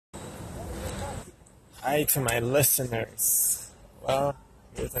Hi to my listeners. Well,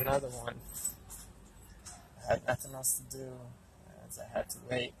 here's another one. I had nothing else to do as I had to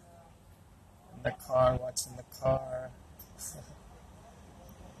wait in the car, watching the car, so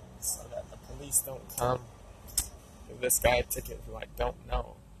that the police don't come. Give this guy a ticket who I don't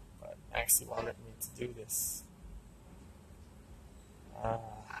know, but actually wanted me to do this. Ah,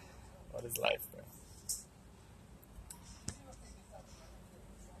 what is life, bro?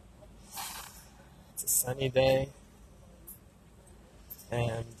 It's a sunny day,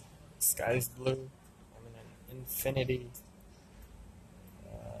 and the sky's blue. I'm in an Infinity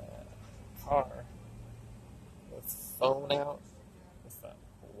car with phone out, with a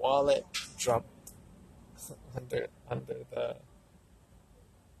wallet dropped under the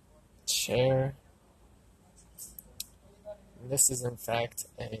chair. And this is in fact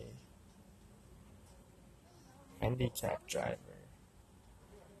a handicapped driver.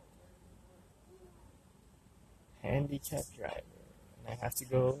 Handicapped driver. And I have to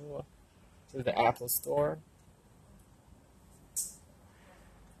go to the Apple store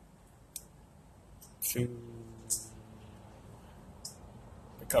to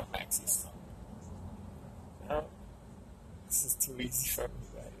pick up Maxie's phone. Now, this is too easy for me,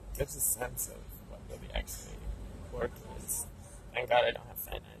 but it gives a sense of what really actually work is. Thank God I don't have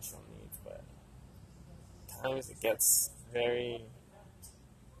financial needs, but at times it gets very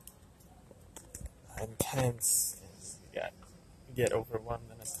intense and you get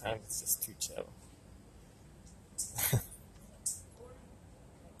overwhelmed, and at times it's just too chill.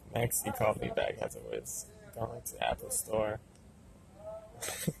 Maxie called me back as I was going to the Apple store.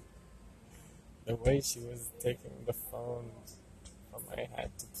 The way she was taking the phone from my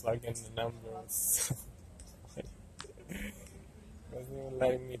head to plug in the numbers. Wasn't even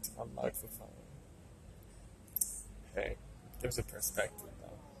letting me to unlock the phone. Hey, it gives a perspective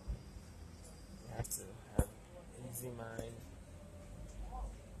though. You have to have easy mind,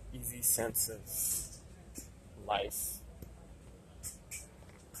 easy sense of life.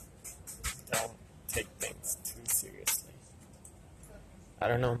 Don't take things too seriously. I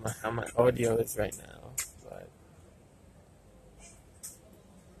don't know how my audio is right now, but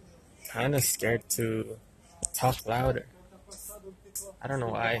kind of scared to talk louder. I don't know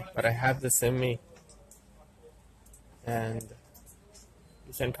why, but I have this in me, and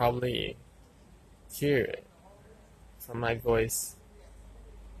you can probably hear it from my voice.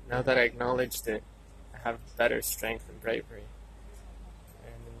 Now that I acknowledged it, I have better strength and bravery.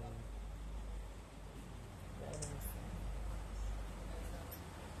 And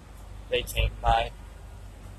they came by.